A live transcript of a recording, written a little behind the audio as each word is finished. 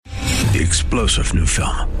The explosive new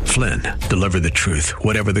film, Flynn, deliver the truth,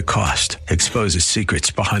 whatever the cost, exposes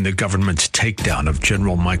secrets behind the government's takedown of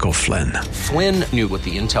General Michael Flynn. Flynn knew what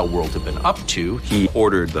the intel world had been up to. He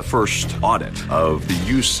ordered the first audit of the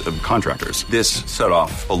use of contractors. This set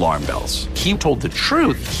off alarm bells. He told the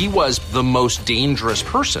truth. He was the most dangerous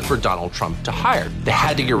person for Donald Trump to hire. They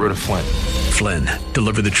had to get rid of Flynn. Flynn,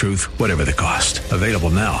 deliver the truth, whatever the cost. Available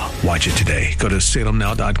now. Watch it today. Go to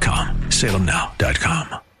salemnow.com.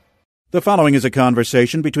 salemnow.com. The following is a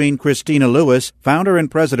conversation between Christina Lewis, founder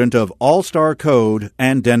and president of All Star Code,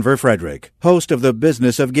 and Denver Frederick, host of The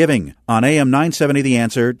Business of Giving, on AM 970 The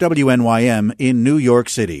Answer, WNYM in New York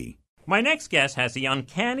City. My next guest has the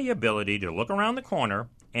uncanny ability to look around the corner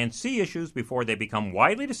and see issues before they become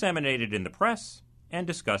widely disseminated in the press and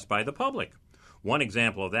discussed by the public. One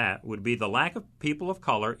example of that would be the lack of people of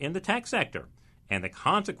color in the tech sector, and the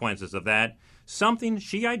consequences of that, something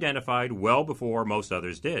she identified well before most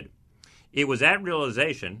others did. It was that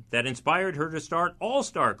realization that inspired her to start All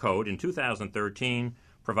Star Code in 2013,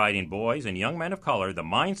 providing boys and young men of color the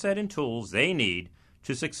mindset and tools they need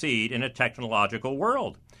to succeed in a technological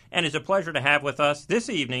world. And it's a pleasure to have with us this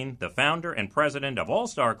evening the founder and president of All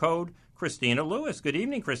Star Code, Christina Lewis. Good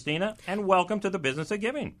evening, Christina, and welcome to The Business of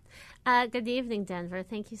Giving. Good evening, Denver.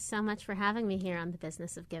 Thank you so much for having me here on The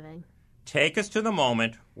Business of Giving. Take us to the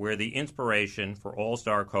moment where the inspiration for All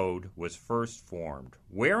Star Code was first formed.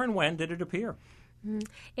 Where and when did it appear?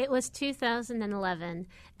 It was 2011,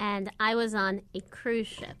 and I was on a cruise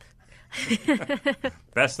ship.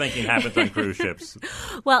 Best thinking happens on cruise ships.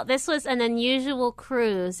 Well, this was an unusual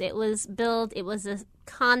cruise. It was a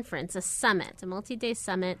conference, a summit, a multi-day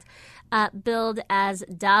summit, billed as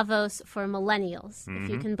Davos for millennials, if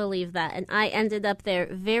you can believe that. And I ended up there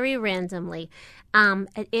very randomly.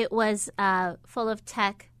 It was full of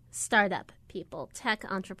tech startup people, tech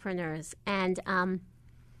entrepreneurs, and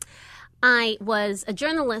I was a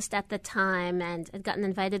journalist at the time and had gotten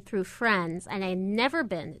invited through friends, and I had never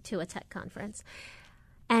been to a tech conference,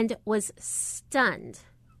 and was stunned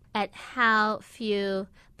at how few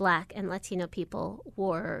Black and Latino people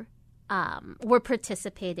were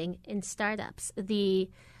participating in startups. There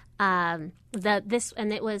were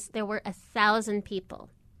 1,000 people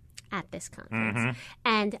at this conference,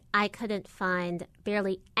 and I couldn't find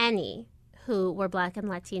barely any who were Black and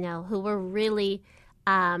Latino who were really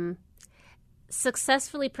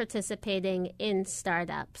successfully participating in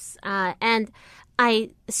startups. And as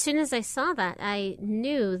soon as I saw that, I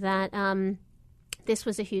knew that this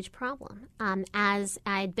was a huge problem. As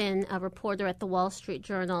I'd been a reporter at the Wall Street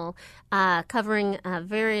Journal covering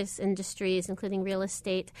various industries, including real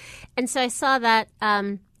estate. And so I saw that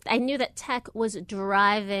I knew that tech was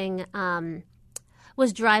driving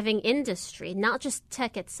industry, not just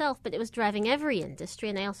tech itself, but it was driving every industry.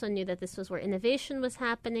 And I also knew that this was where innovation was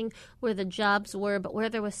happening, where the jobs were, but where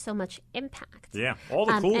there was so much impact. Yeah, all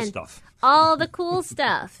the cool stuff. All the cool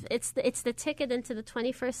stuff. It's the ticket into the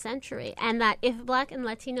 21st century. And that if Black and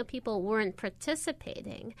Latino people weren't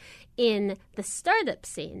participating in the startup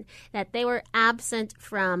scene, that they were absent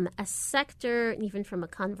from a sector, and even from a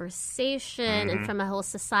conversation, and from a whole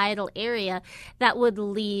societal area that would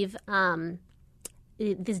leave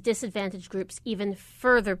these disadvantaged groups even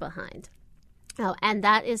further behind. Oh, and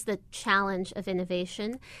that is the challenge of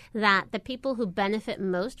innovation, that the people who benefit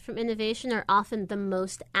most from innovation are often the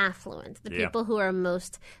most affluent, the people who are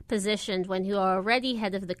most positioned, who are already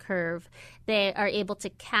ahead of the curve. They are able to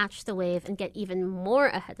catch the wave and get even more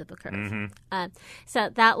ahead of the curve. So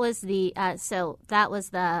that was the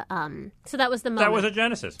moment. That was the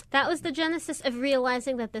genesis. That was the genesis of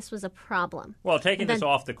realizing that this was a problem. Well, taking this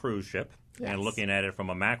off the cruise ship and looking at it from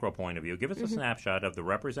a macro point of view, give us a snapshot of the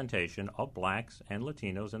representation of Blacks and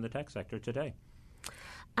Latinos in the tech sector today.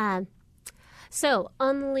 So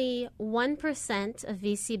only 1% of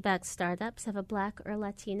VC-backed startups have a Black or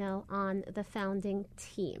Latino on the founding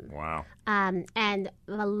team. Wow. And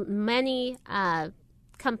many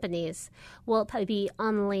companies will probably be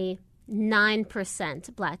only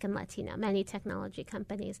 9% Black and Latino, many technology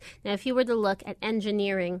companies. Now, if you were to look at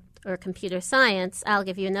engineering or computer science, I'll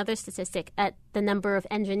give you another statistic at the number of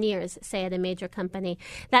engineers, say at a major company.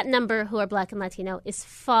 That number who are Black and Latino is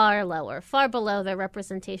far lower, far below their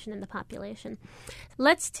representation in the population.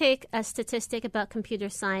 Let's take a statistic about computer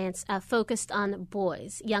science focused on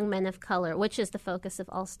boys, young men of color, which is the focus of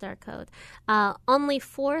All Star Code. Only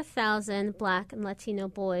 4,000 Black and Latino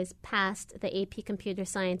boys passed the AP Computer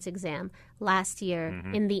Science exam last year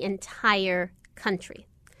in the entire country.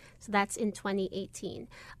 So that's in 2018.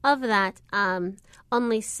 Of that,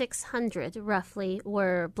 only 600 roughly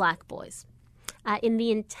were Black boys. In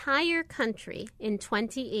the entire country in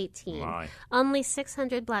 2018, only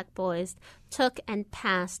 600 black boys took and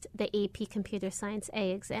passed the AP Computer Science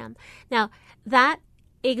A exam. Now, that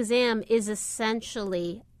exam is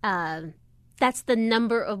essentially, that's the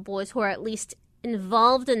number of boys who are at least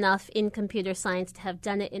involved enough in computer science to have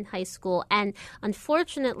done it in high school. And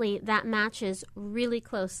unfortunately, that matches really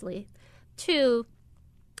closely to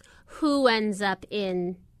who ends up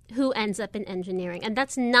in engineering. And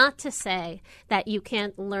that's not to say that you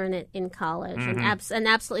can't learn it in college. And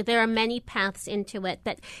absolutely, there are many paths into it.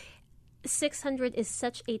 But 600 is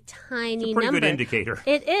such a tiny number. It's a pretty good indicator.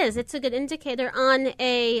 It is. It's a good indicator on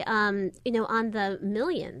on the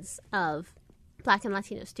millions of Black and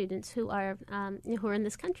Latino students who are in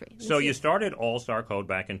this country. So you started All-Star Code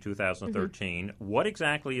back in 2013. Mm-hmm. What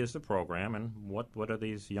exactly is the program, and what do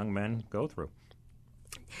these young men go through?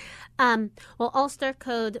 Well, All-Star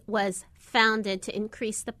Code was founded to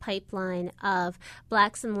increase the pipeline of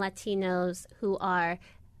Blacks and Latinos who are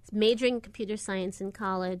majoring in computer science in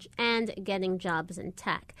college and getting jobs in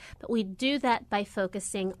tech. But we do that by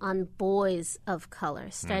focusing on boys of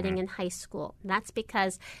color starting in high school. That's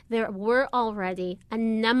because there were already a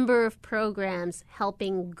number of programs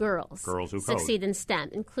helping girls who succeed code. in STEM,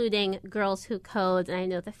 including Girls Who Code, and I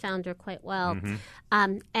know the founder quite well.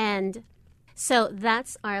 And so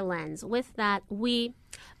that's our lens. With that, we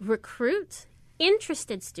recruit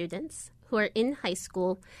interested students who are in high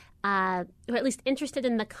school, who are at least interested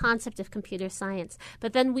in the concept of computer science,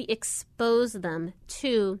 but then we expose them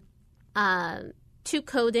to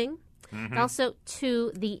coding, and also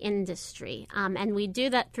to the industry. And we do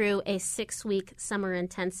that through a 6-week summer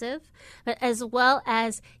intensive, but as well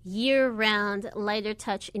as year-round lighter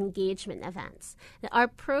touch engagement events. Now, our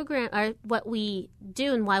program, what we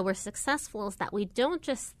do and why we're successful is that we don't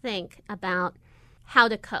just think about how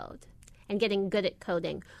to code and getting good at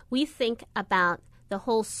coding. We think about the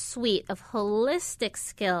whole suite of holistic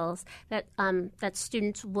skills that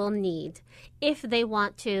students will need if they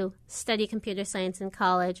want to study computer science in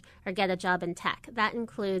college or get a job in tech. That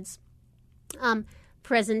includes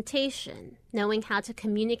presentation, knowing how to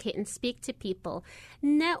communicate and speak to people,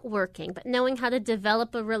 networking, but knowing how to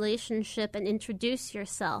develop a relationship and introduce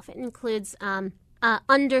yourself. It includes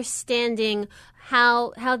understanding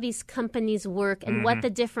how these companies work and what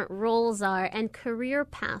the different roles are and career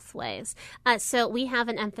pathways. So we have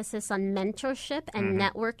an emphasis on mentorship and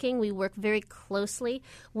networking. We work very closely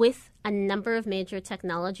with a number of major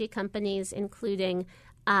technology companies, including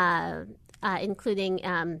Google, including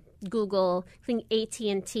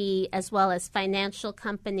AT&T, as well as financial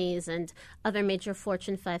companies and other major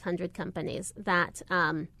Fortune 500 companies that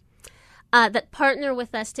partner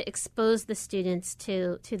with us to expose the students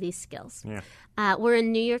to these skills. Yeah. We're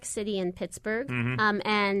in New York City and Pittsburgh,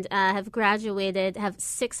 and have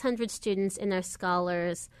 600 students in our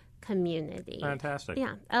scholars community. Fantastic.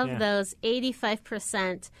 Yeah. Of those,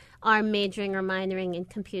 85% are majoring or minoring in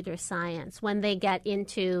computer science when they get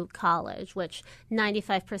into college, which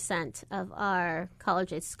 95% of our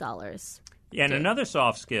college-age scholars Yeah, and do. another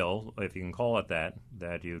soft skill, if you can call it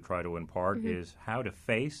that you try to impart is how to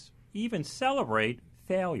face, even celebrate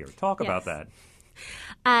failure. Talk about that.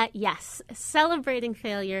 Yes, celebrating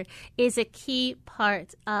failure is a key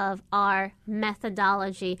part of our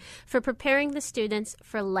methodology for preparing the students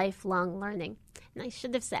for lifelong learning. And I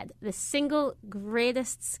should have said, the single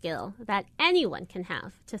greatest skill that anyone can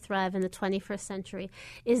have to thrive in the 21st century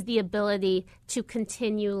is the ability to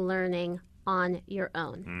continue learning on your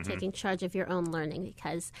own, taking charge of your own learning,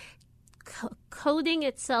 because coding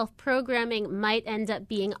itself, programming, might end up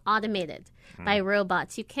being automated by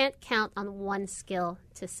robots. You can't count on one skill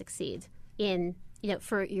to succeed in,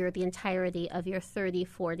 for the entirety of your 30,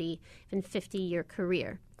 40, even 50-year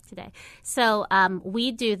career today. So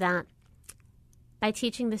we do that by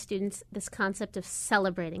teaching the students this concept of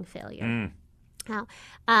celebrating failure. Now,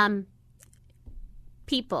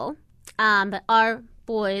 people, but our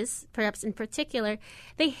boys, perhaps in particular,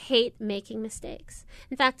 they hate making mistakes.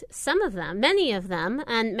 In fact, many of them,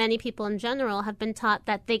 and many people in general have been taught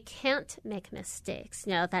that they can't make mistakes.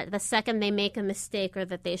 That the second they make a mistake or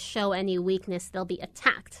that they show any weakness, they'll be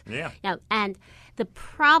attacked. Yeah. And the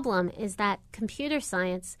problem is that computer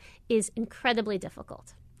science is incredibly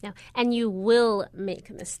difficult. And you will make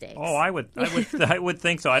mistakes. Oh, I would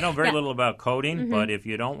think so. I know very little about coding, but if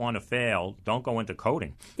you don't want to fail, don't go into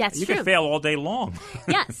coding. That's you true. can fail all day long.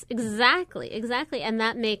 Yes, exactly. And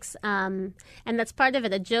that makes, and that's part of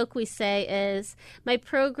it. A joke we say is, my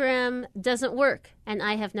program doesn't work, and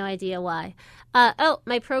I have no idea why.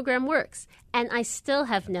 My program works, and I still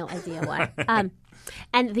have no idea why.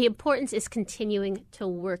 And the importance is continuing to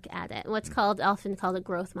work at it. What's often called a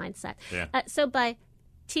growth mindset. Yeah. So by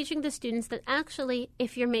teaching the students that actually,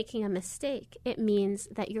 if you're making a mistake, it means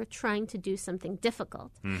that you're trying to do something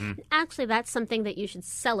difficult. Actually, that's something that you should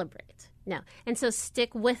celebrate. No. And so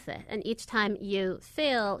stick with it. And each time you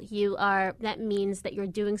fail, that means that you're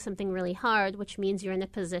doing something really hard, which means you're in a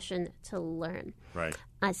position to learn. Right.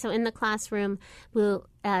 So in the classroom, we'll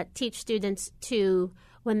teach students to,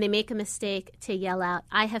 when they make a mistake, to yell out,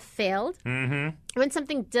 "I have failed." When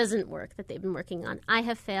something doesn't work that they've been working on, "I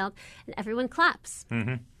have failed," and everyone claps.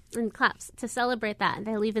 And claps to celebrate that. And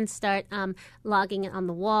they'll even start logging it on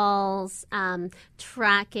the walls,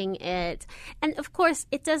 tracking it. And of course,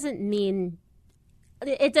 it doesn't mean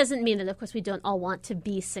that, of course, we don't all want to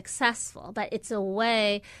be successful, but it's a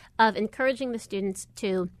way of encouraging the students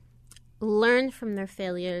to learn from their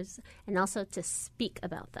failures and also to speak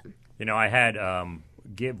about them. You know, I had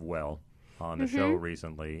GiveWell on the show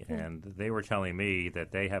recently, and they were telling me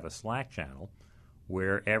that they have a Slack channel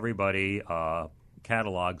where everybody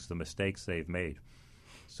catalogs the mistakes they've made.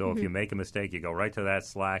 So if you make a mistake, you go right to that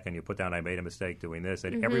Slack and you put down, "I made a mistake doing this,"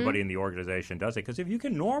 and everybody in the organization does it. Because if you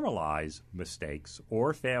can normalize mistakes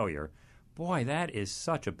or failure, boy, that is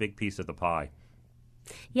such a big piece of the pie.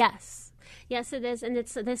 Yes, it is. And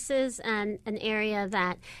this is an area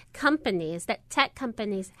that tech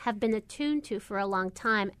companies have been attuned to for a long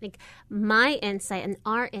time. I think my insight and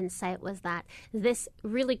our insight was that this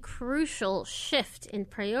really crucial shift in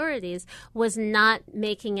priorities was not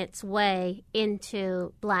making its way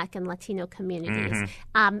into Black and Latino communities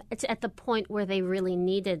at the point where they really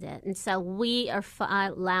needed it. And so we are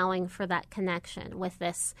allowing for that connection with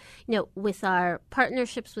this, with our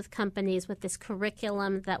partnerships with companies, with this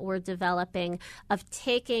curriculum that we're developing, of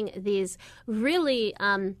taking these really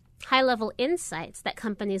high-level insights that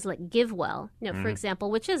companies like GiveWell, for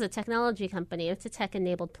example, which is a technology company, it's a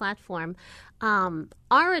tech-enabled platform,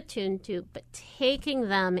 are attuned to, but taking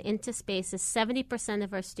them into spaces. 70%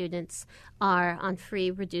 of our students are on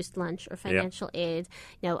free reduced lunch or financial aid.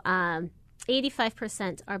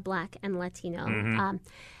 85% are Black and Latino.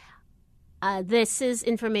 This is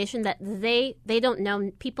information that they don't know.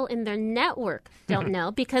 People in their network don't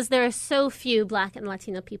know because there are so few Black and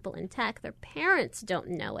Latino people in tech. Their parents don't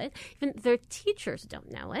know it. Even their teachers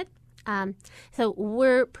don't know it. So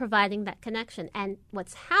we're providing that connection. And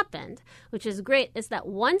what's happened, which is great, is that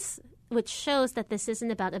which shows that this isn't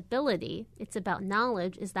about ability, it's about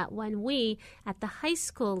knowledge, is that when we, at the high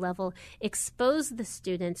school level, expose the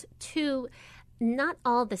students to not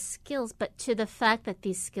all the skills, but to the fact that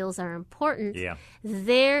these skills are important,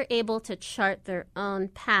 they're able to chart their own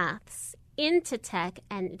paths into tech,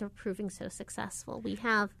 and they're proving so successful. We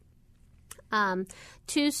have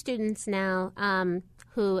 2 students now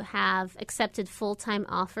who have accepted full-time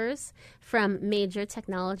offers from major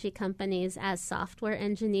technology companies as software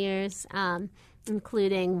engineers,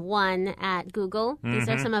 including one at Google. These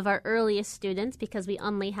are some of our earliest students because we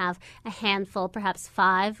only have a handful, perhaps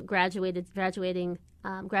 5 graduated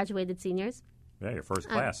seniors. Yeah, your first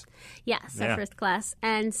class. Yes, our first class.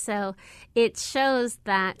 And so it shows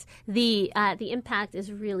that the impact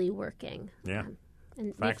is really working. Yeah.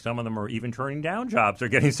 In fact, some of them are even turning down jobs. They're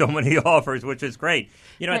getting so many offers, which is great.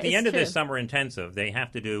 At the end of this summer intensive, they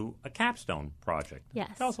have to do a capstone project.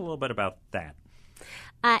 Yes. Tell us a little bit about that.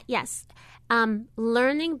 Yes.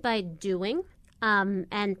 Learning by doing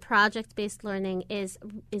and project-based learning is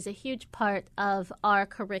a huge part of our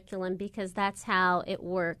curriculum because that's how it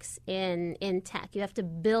works in tech. You have to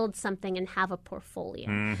build something and have a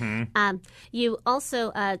portfolio. You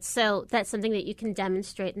also so that's something that you can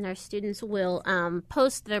demonstrate, and our students will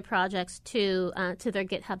post their projects to their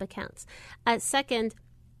GitHub accounts. Second,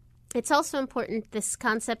 it's also important, this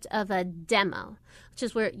concept of a demo, which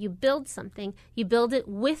is where you build something, you build it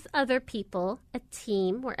with other people, a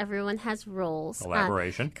team where everyone has roles.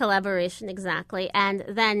 Collaboration, exactly. And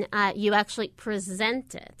then you actually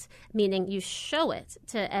present it, meaning you show it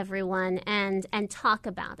to everyone and talk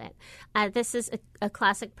about it. This is a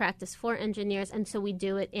classic practice for engineers, and so we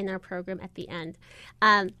do it in our program at the end.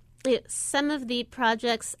 Some of the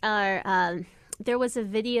projects are, there was a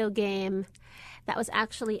video game that was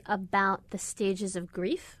actually about the stages of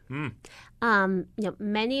grief.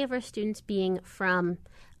 Many of our students being from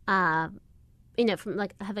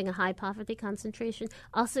like having a high poverty concentration,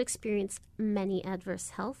 also experienced many adverse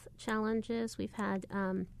health challenges. We've had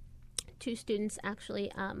 2 students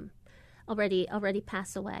actually already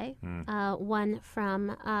pass away. One from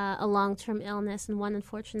a long-term illness, and one,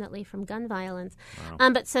 unfortunately, from gun violence. Wow.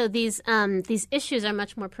 But so these issues are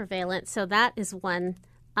much more prevalent. So that is one.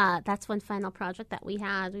 That's one final project that we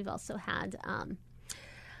had. We've also had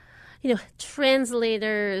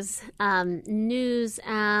translators, news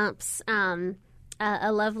apps,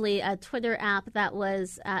 a lovely Twitter app that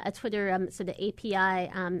was a Twitter sort of API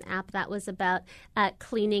app that was about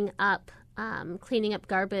cleaning up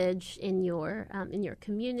garbage in your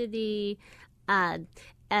community.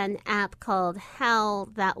 An app called Hell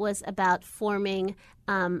that was about forming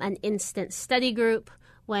an instant study group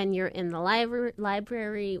when you're in the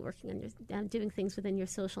library, working on your, doing things within your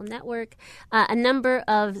social network. A number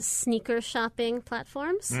of sneaker shopping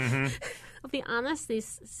platforms. Mm-hmm. I'll be honest,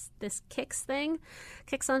 this Kicks thing,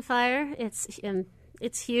 Kicks on Fire, it's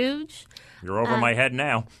huge. You're over my head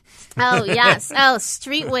now. Oh, yes. Oh,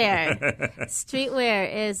 streetwear.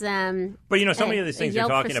 Streetwear is But, some of these things you're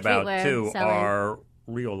talking about, too, selling. are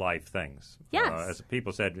real-life things. Yes. As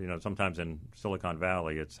people said, sometimes in Silicon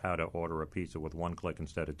Valley, it's how to order a pizza with one click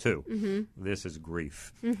instead of two. Mm-hmm. This is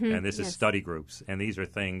grief, and this is study groups, and these are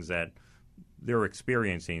things that they're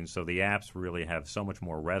experiencing, so the apps really have so much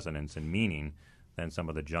more resonance and meaning than some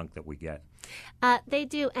of the junk that we get. They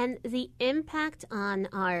do, and the impact on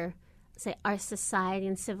our society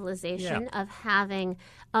and civilization of having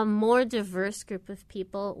a more diverse group of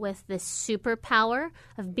people with this superpower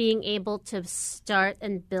of being able to start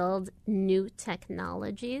and build new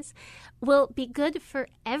technologies will be good for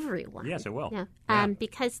everyone. Yes, it will. Yeah.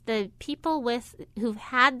 Because the people who've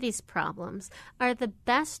had these problems are the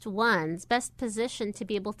best positioned to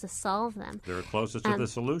be able to solve them. They're closest to the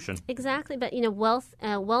solution. Exactly, but wealth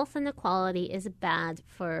inequality is bad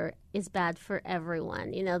for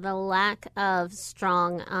everyone. The lack of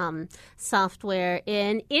strong software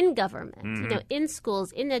in government, in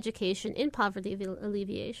schools, in education, in poverty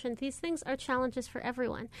alleviation. These things are challenges for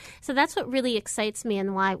everyone. So that's what really excites me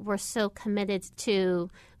and why we're so committed to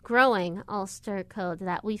growing All-Star Code,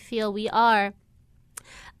 that we feel we are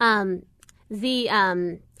a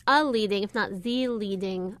leading, if not the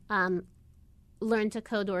leading, Learn to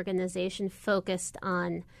Code organization focused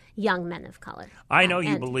on young men of color. I know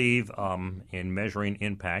you believe in measuring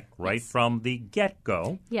impact right from the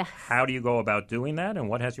get-go. Yes. How do you go about doing that, and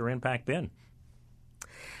what has your impact been?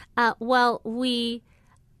 How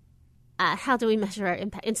do we measure our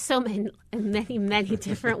impact? In so many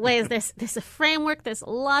different ways. There's a framework, there's a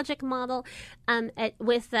logic model,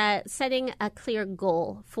 with setting a clear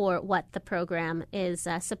goal for what the program is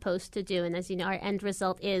supposed to do. And as you know, our end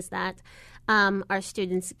result is that our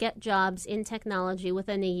students get jobs in technology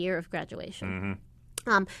within a year of graduation. Mm-hmm.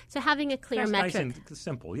 So having a clear metric. That's nice and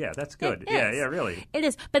simple. Yeah, that's good. Yeah, really. It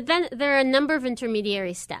is. But then there are a number of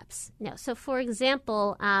intermediary steps. So, for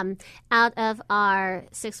example, out of our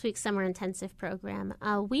 6-week summer intensive program,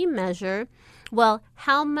 we measure,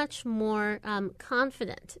 how much more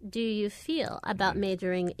confident do you feel about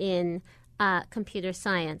majoring in computer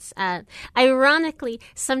science? Ironically,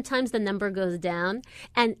 sometimes the number goes down,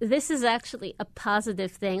 and this is actually a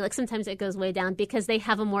positive thing. Like sometimes it goes way down because they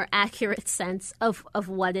have a more accurate sense of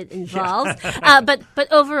what it involves. But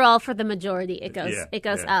overall, for the majority, it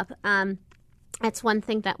goes up. That's one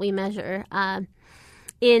thing that we measure.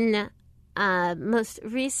 In most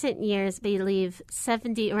recent years, I believe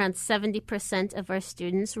around 70% of our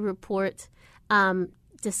students report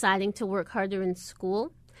deciding to work harder in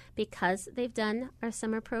school because they've done our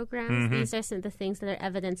summer programs. Mm-hmm. These are some of the things that are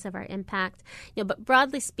evidence of our impact. But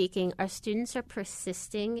broadly speaking, our students are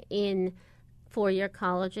persisting in four-year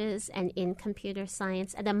colleges and in computer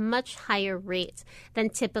science at a much higher rate than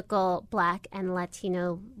typical Black and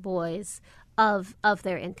Latino boys of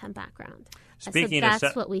their income background.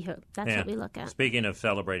 That's what we hope. That's what we look at. Speaking of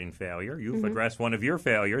celebrating failure, you've addressed one of your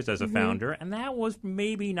failures as a founder, and that was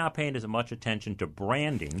maybe not paying as much attention to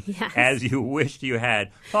branding as you wished you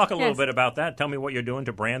had. Talk a little bit about that. Tell me what you're doing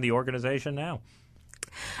to brand the organization now.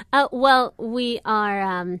 We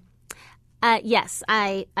are. Yes,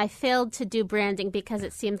 I failed to do branding because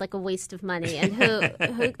it seemed like a waste of money. And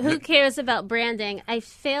who cares about branding? I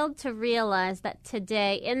failed to realize that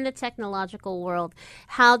today in the technological world,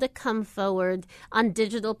 how to come forward on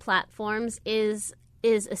digital platforms is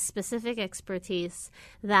a specific expertise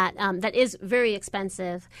that is very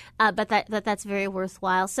expensive, but that's very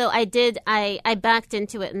worthwhile. So I backed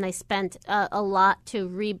into it, and I spent a lot to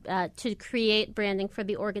create branding for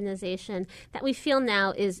the organization that we feel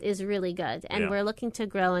now is really good, and we're looking to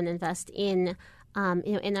grow and invest in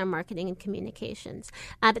in our marketing and communications.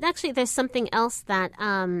 But actually, there's something else that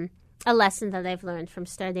a lesson that I've learned from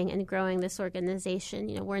starting and growing this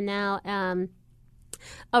organization. We're now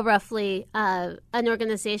roughly an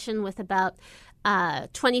organization with about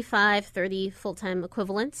 25, 30 full-time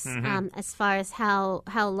equivalents as far as how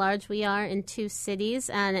large we are in 2 cities.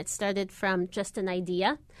 And it started from just an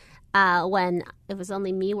idea when it was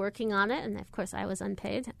only me working on it, and of course I was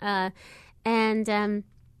unpaid.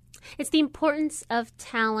 It's the importance of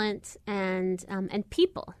talent and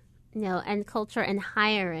people, and culture and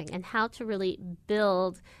hiring, and how to really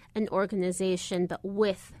build an organization, but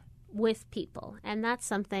with people. And that's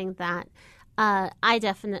something that I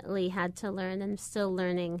definitely had to learn, and still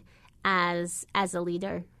learning as a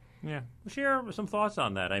leader. Yeah. Share some thoughts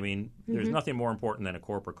on that. I mean, there's nothing more important than a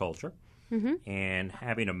corporate culture. And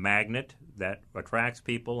having a magnet that attracts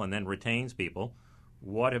people and then retains people.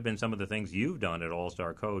 What have been some of the things you've done at All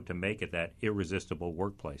Star Code to make it that irresistible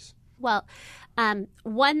workplace? Well,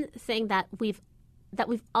 one thing that we've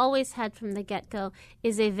always had from the get-go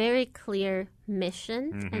is a very clear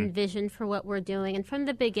mission and vision for what we're doing. And from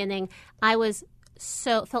the beginning, I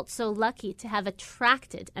felt so lucky to have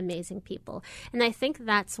attracted amazing people. And I think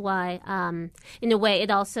that's why, in a way,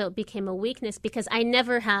 it also became a weakness, because I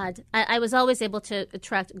was always able to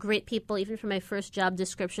attract great people. Even from my first job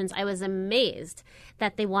descriptions, I was amazed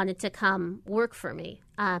that they wanted to come work for me.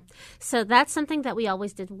 So that's something that we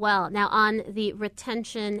always did well. Now, on the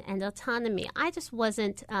retention and autonomy, I just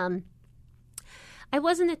wasn't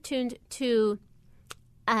attuned to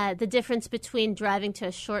the difference between driving to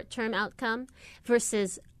a short-term outcome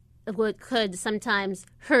versus what could sometimes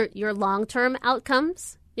hurt your long-term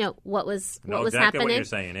outcomes. What was exactly happening. What you're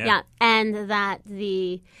saying, yeah.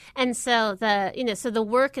 So the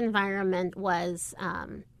work environment was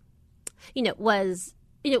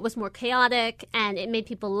was more chaotic, and it made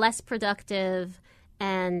people less productive,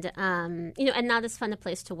 and and not as fun a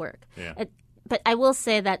place to work. Yeah. But I will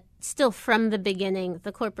say that still from the beginning,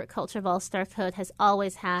 the corporate culture of All Star Code has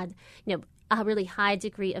always had, a really high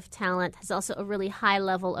degree of talent, has also a really high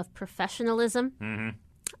level of professionalism,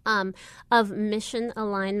 of mission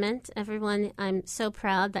alignment. I'm so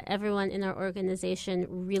proud that everyone in our organization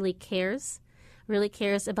really cares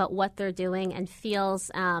about what they're doing, and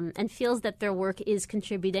feels that their work is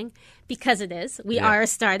contributing, because it is. We are a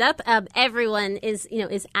startup. Everyone is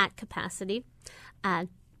at capacity.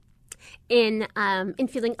 In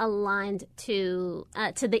feeling aligned to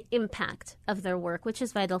the impact of their work, which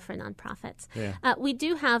is vital for nonprofits. Yeah. We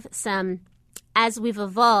do have some, as we've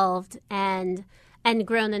evolved and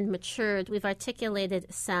grown and matured, we've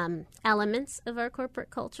articulated some elements of our corporate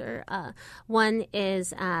culture. One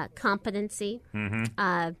is competency,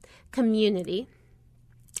 community,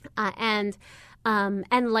 and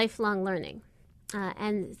lifelong learning.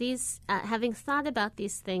 And these, having thought about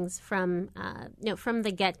these things from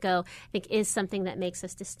the get-go, I think is something that makes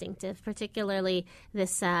us distinctive. Particularly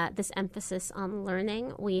this emphasis on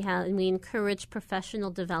learning. We encourage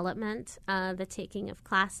professional development, the taking of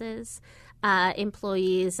classes.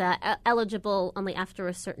 Employees eligible only after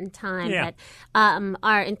a certain time, but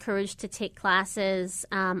are encouraged to take classes.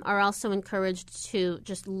 Are also encouraged to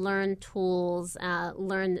just learn tools,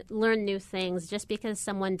 learn new things. Just because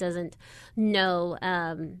someone doesn't know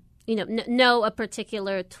a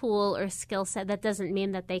particular tool or skill set, that doesn't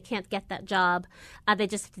mean that they can't get that job. They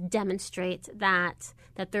just have to demonstrate that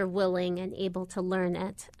they're willing and able to learn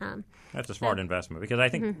it. That's a smart investment, because I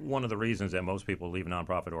think one of the reasons that most people leave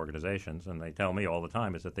nonprofit organizations, and they tell me all the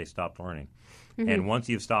time, is that they stopped learning. And once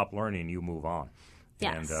you've stopped learning, you move on.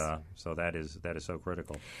 Yes. And so that is so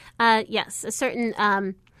critical. Yes, a certain.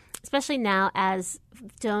 Especially now, as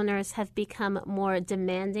donors have become more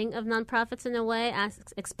demanding of nonprofits in a way,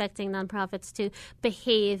 expecting nonprofits to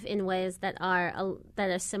behave in ways that are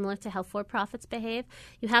similar to how for-profits behave.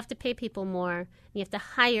 You have to pay people more. You have to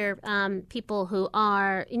hire people who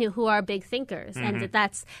are big thinkers, and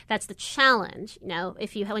that's the challenge.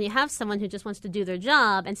 When you have someone who just wants to do their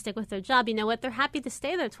job and stick with their job, you know what? They're happy to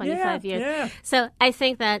stay there 25 years. Yeah. So I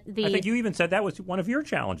think I think you even said that was one of your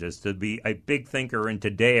challenges, to be a big thinker and to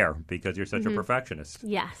dare, because you're such a perfectionist.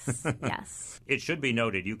 Yes, yes. It should be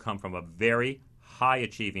noted you come from a very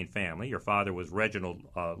high-achieving family. Your father was Reginald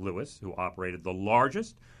Lewis, who operated the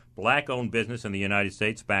largest black-owned business in the United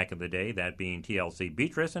States back in the day, that being TLC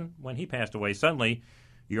Beatrice. And when he passed away suddenly,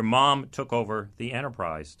 your mom took over the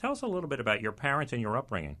enterprise. Tell us a little bit about your parents and your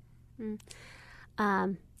upbringing.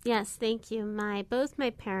 Yes, thank you. Both my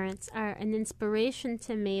parents are an inspiration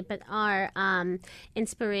to me, but are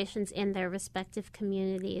inspirations in their respective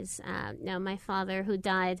communities. Now, my father, who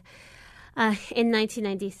died in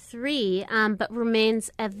 1993, but remains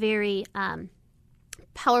a very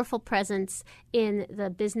powerful presence in the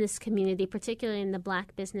business community, particularly in the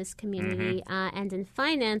Black business community, and in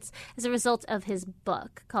finance, as a result of his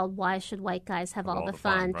book called "Why Should White Guys Have All the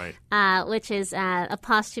Fun?" Right. Which is a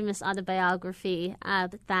posthumous autobiography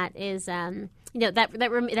that is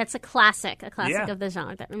that's a classic Yeah. of the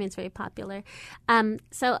genre that remains very popular.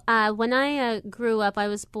 So when I grew up, I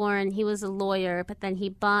was born. He was a lawyer, but then he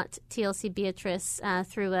bought TLC Beatrice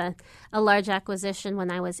through a large acquisition when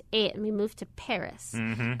I was 8, and we moved to Paris.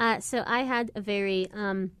 So I had a very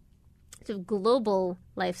sort of global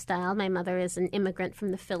lifestyle. My mother is an immigrant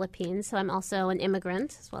from the Philippines, so I'm also an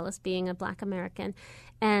immigrant as well as being a Black American,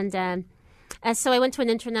 and. So I went to an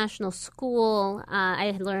international school.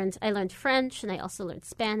 I learned French, and I also learned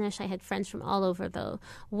Spanish. I had friends from all over the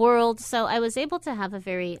world, so I was able to have a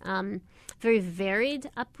very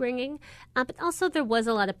varied upbringing. But also there was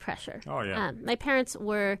a lot of pressure. Oh yeah. My parents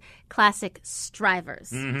were classic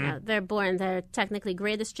strivers. They're technically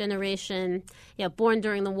greatest generation. Born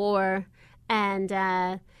during the war,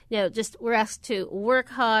 and. Just were asked to work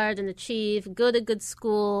hard and achieve, go to good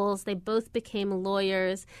schools. They both became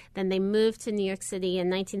lawyers. Then they moved to New York City in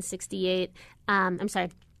 1968.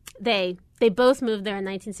 They both moved there in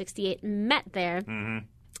 1968, met there,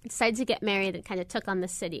 decided to get married, and kind of took on the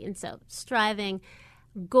city. And so striving,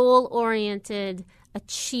 goal-oriented,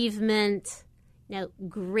 achievement,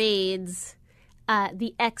 grades,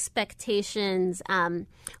 the expectations.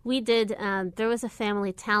 There was a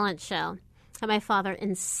family talent show that my father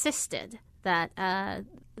insisted that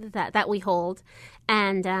we hold,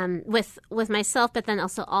 and with myself, but then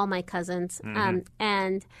also all my cousins, and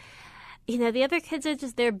the other kids are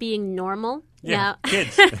just there being normal,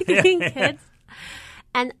 kids, being kids,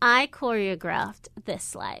 and I choreographed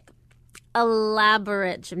this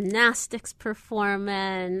elaborate gymnastics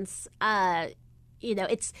performance.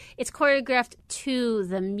 It's choreographed to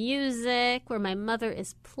the music where my mother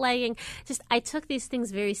is playing. I took these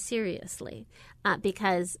things very seriously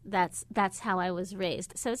because that's how I was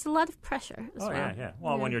raised. So it's a lot of pressure as well. Yeah.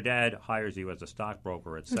 Well, when your dad hires you as a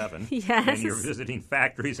stockbroker at 7, yes. and you're visiting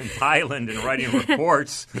factories in Thailand and writing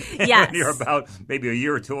reports, yes. and you're about maybe a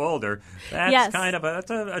year or two older, that's yes. kind of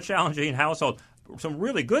a challenging household. Some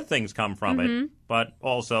really good things come from it, but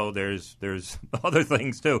also there's other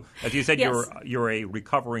things too. As you said, yes. you're a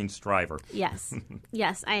recovering striver. Yes,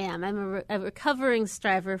 yes, I am. I'm a recovering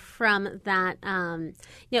striver from that.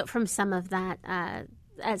 From some of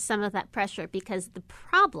that pressure, because the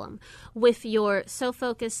problem with you're so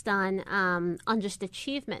focused on just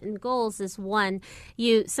achievement and goals is, one,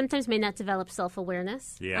 you sometimes may not develop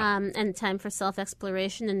self-awareness and time for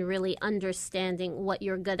self-exploration and really understanding what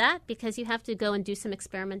you're good at, because you have to go and do some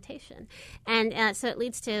experimentation. And so it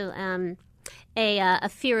leads to a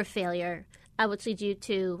fear of failure, which leads you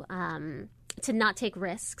to not take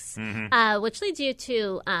risks, which leads you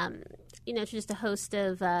to to just a host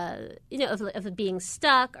of being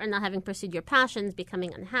stuck or not having pursued your passions,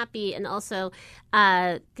 becoming unhappy, and also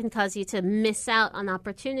can cause you to miss out on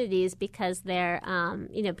opportunities because they're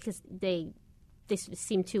because they sort of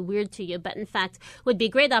seem too weird to you, but in fact would be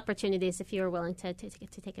great opportunities if you were willing to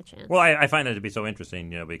take a chance. Well, I find that to be so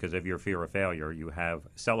interesting, because of your fear of failure, you have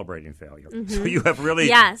celebrating failure. So you have really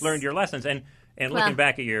learned your lessons. And looking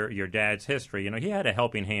back at your dad's history, he had a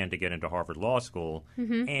helping hand to get into Harvard Law School.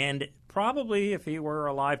 And probably if he were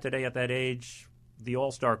alive today at that age, the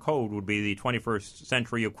All-Star Code would be the 21st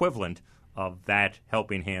century equivalent of that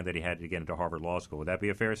helping hand that he had to get into Harvard Law School. Would that be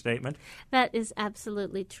a fair statement? That is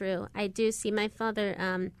absolutely true. I do see my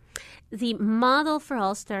father, the model for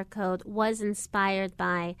All-Star Code was inspired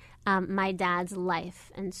by my dad's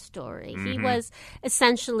life and story. He was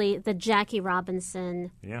essentially the Jackie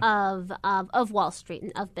Robinson of Wall Street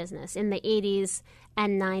and of business in the 80s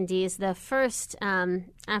and 90s, the first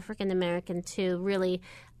African-American to really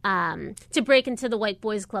to break into the white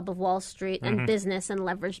boys club of Wall Street and business and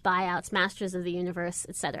leveraged buyouts, masters of the universe,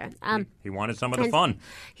 etc. He wanted some of the fun.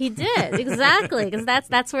 He did, exactly, because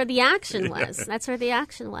that's where the action was. That's where the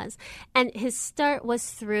action was. And his start was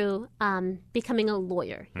through becoming a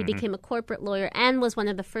lawyer. He became a corporate lawyer and was one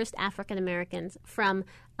of the first African Americans from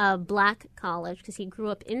a black college, because he grew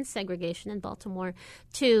up in segregation in Baltimore,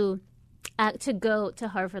 to go to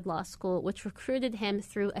Harvard Law School, which recruited him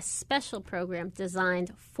through a special program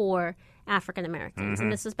designed for African Americans.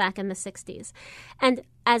 And this was back in the 60s. And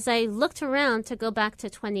as I looked around, to go back to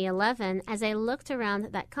 2011, as I looked around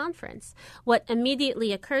at that conference, what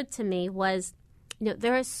immediately occurred to me was,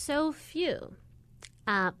 there are so few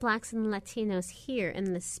Blacks and Latinos here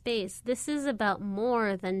in this space. This is about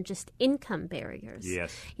more than just income barriers.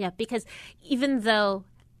 Yes. Yeah, because even though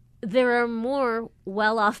there are more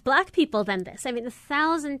well-off black people than this.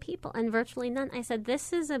 1,000 people and virtually none. I said,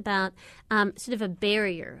 this is about sort of a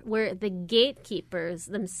barrier where the gatekeepers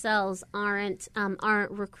themselves aren't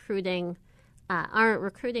recruiting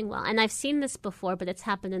well. And I've seen this before, but it's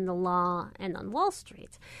happened in the law and on Wall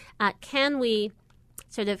Street. Could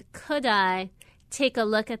I take a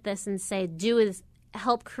look at this and say,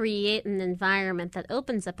 help create an environment that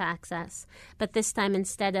opens up access. But this time,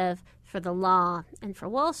 instead of for the law and for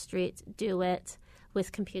Wall Street, do it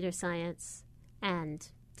with computer science and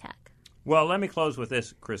tech. Well, let me close with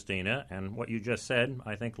this, Christina, and what you just said,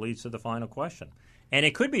 I think, leads to the final question. And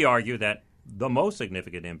it could be argued that the most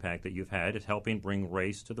significant impact that you've had is helping bring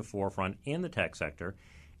race to the forefront in the tech sector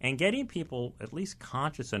and getting people at least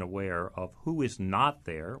conscious and aware of who is not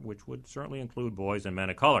there, which would certainly include boys and men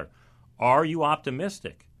of color. Are you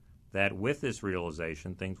optimistic that with this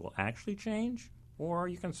realization things will actually change, or are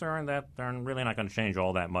you concerned that they're really not going to change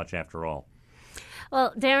all that much after all?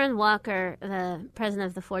 Well, Darren Walker, the president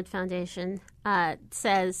of the Ford Foundation,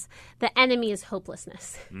 says the enemy is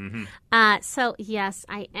hopelessness. So, yes,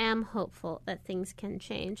 I am hopeful that things can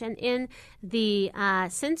change. And in the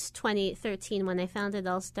since 2013, when I founded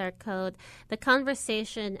All Star Code, the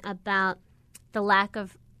conversation about the lack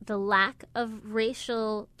of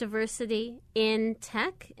racial diversity in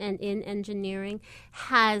tech and in engineering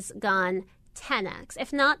has gone 10x,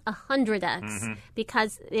 if not 100x,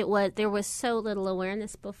 because there was so little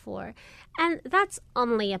awareness before. And that's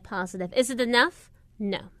only a positive. Is it enough?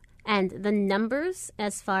 No. And the numbers,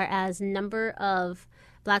 as far as number of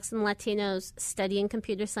Blacks and Latinos studying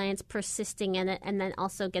computer science, persisting in it, and then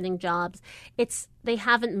also getting jobs, they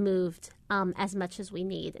haven't moved as much as we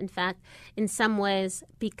need. In fact, in some ways,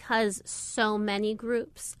 because so many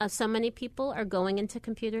groups, so many people are going into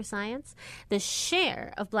computer science, the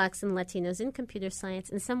share of Blacks and Latinos in computer science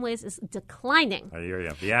in some ways is declining. I hear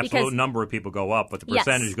you. The absolute number of people go up, but the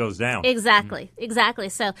percentage goes down. Exactly.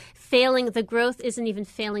 So the growth isn't even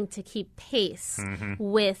failing to keep pace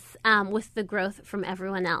with the growth from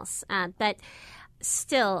everyone else. But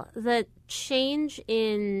still, the change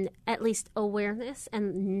in at least awareness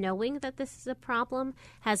and knowing that this is a problem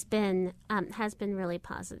has been really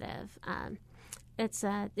positive. It's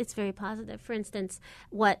very positive. For instance,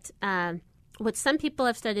 what some people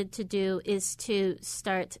have started to do is to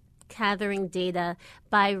start gathering data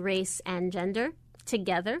by race and gender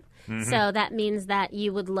together. So that means that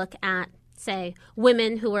you would look at, say,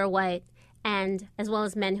 women who are white and as well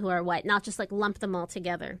as men who are white, not just like lump them all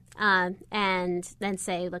together and then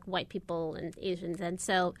say like white people and Asians. And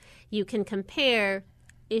so you can compare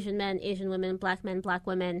Asian men, Asian women, black men, black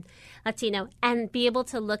women, Latino, and be able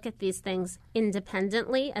to look at these things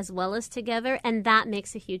independently as well as together. And that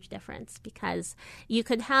makes a huge difference because you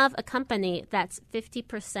could have a company that's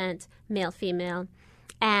 50% male-female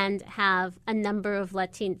and have the number of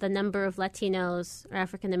Latinos or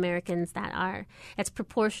African Americans that's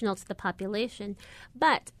proportional to the population.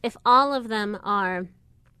 But if all of them are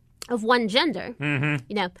of one gender,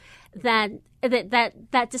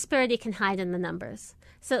 that disparity can hide in the numbers.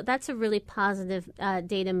 So that's a really positive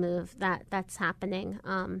data move that's happening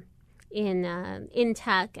in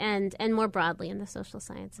tech and more broadly in the social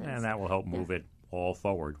sciences. And that will help move it all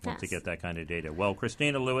forward once you get that kind of data. Well,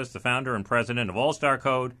 Christina Lewis, the founder and president of All Star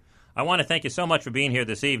Code, I want to thank you so much for being here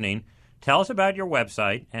this evening. Tell us about your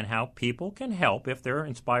website and how people can help if they're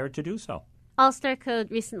inspired to do so. All Star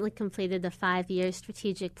Code recently completed a 5-year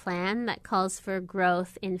strategic plan that calls for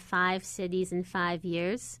growth in 5 cities in 5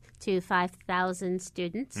 years to 5,000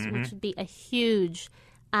 students, which would be a huge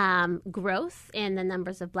growth in the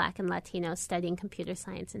numbers of Black and Latinos studying computer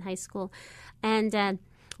science in high school. And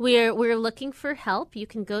we're looking for help. You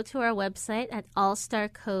can go to our website at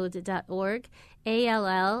allstarcode.org,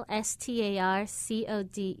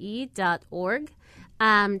 ALLSTARCODE.org,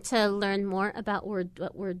 to learn more about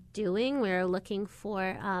what we're doing. We're looking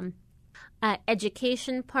for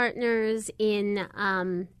education partners in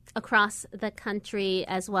across the country,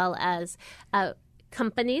 as well as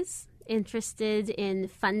companies interested in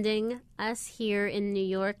funding us here in New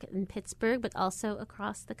York and Pittsburgh, but also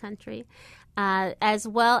across the country, as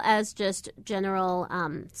well as just general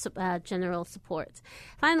support.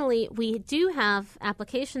 Finally, we do have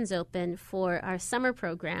applications open for our summer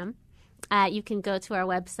program. You can go to our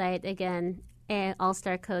website, again,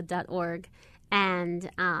 allstarcode.org, and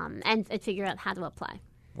figure out how to apply.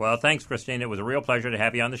 Well, thanks, Christina. It was a real pleasure to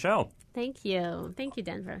have you on the show. Thank you. Thank you,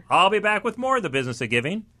 Denver. I'll be back with more of The Business of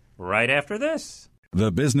Giving right after this.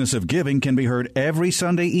 The Business of Giving can be heard every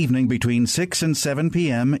Sunday evening between 6 and 7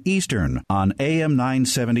 p.m. Eastern on AM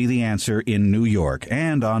 970 The Answer in New York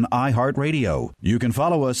and on iHeartRadio. You can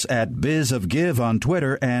follow us at Biz of Give on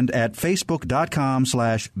Twitter and at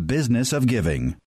Facebook.com/Business of Giving.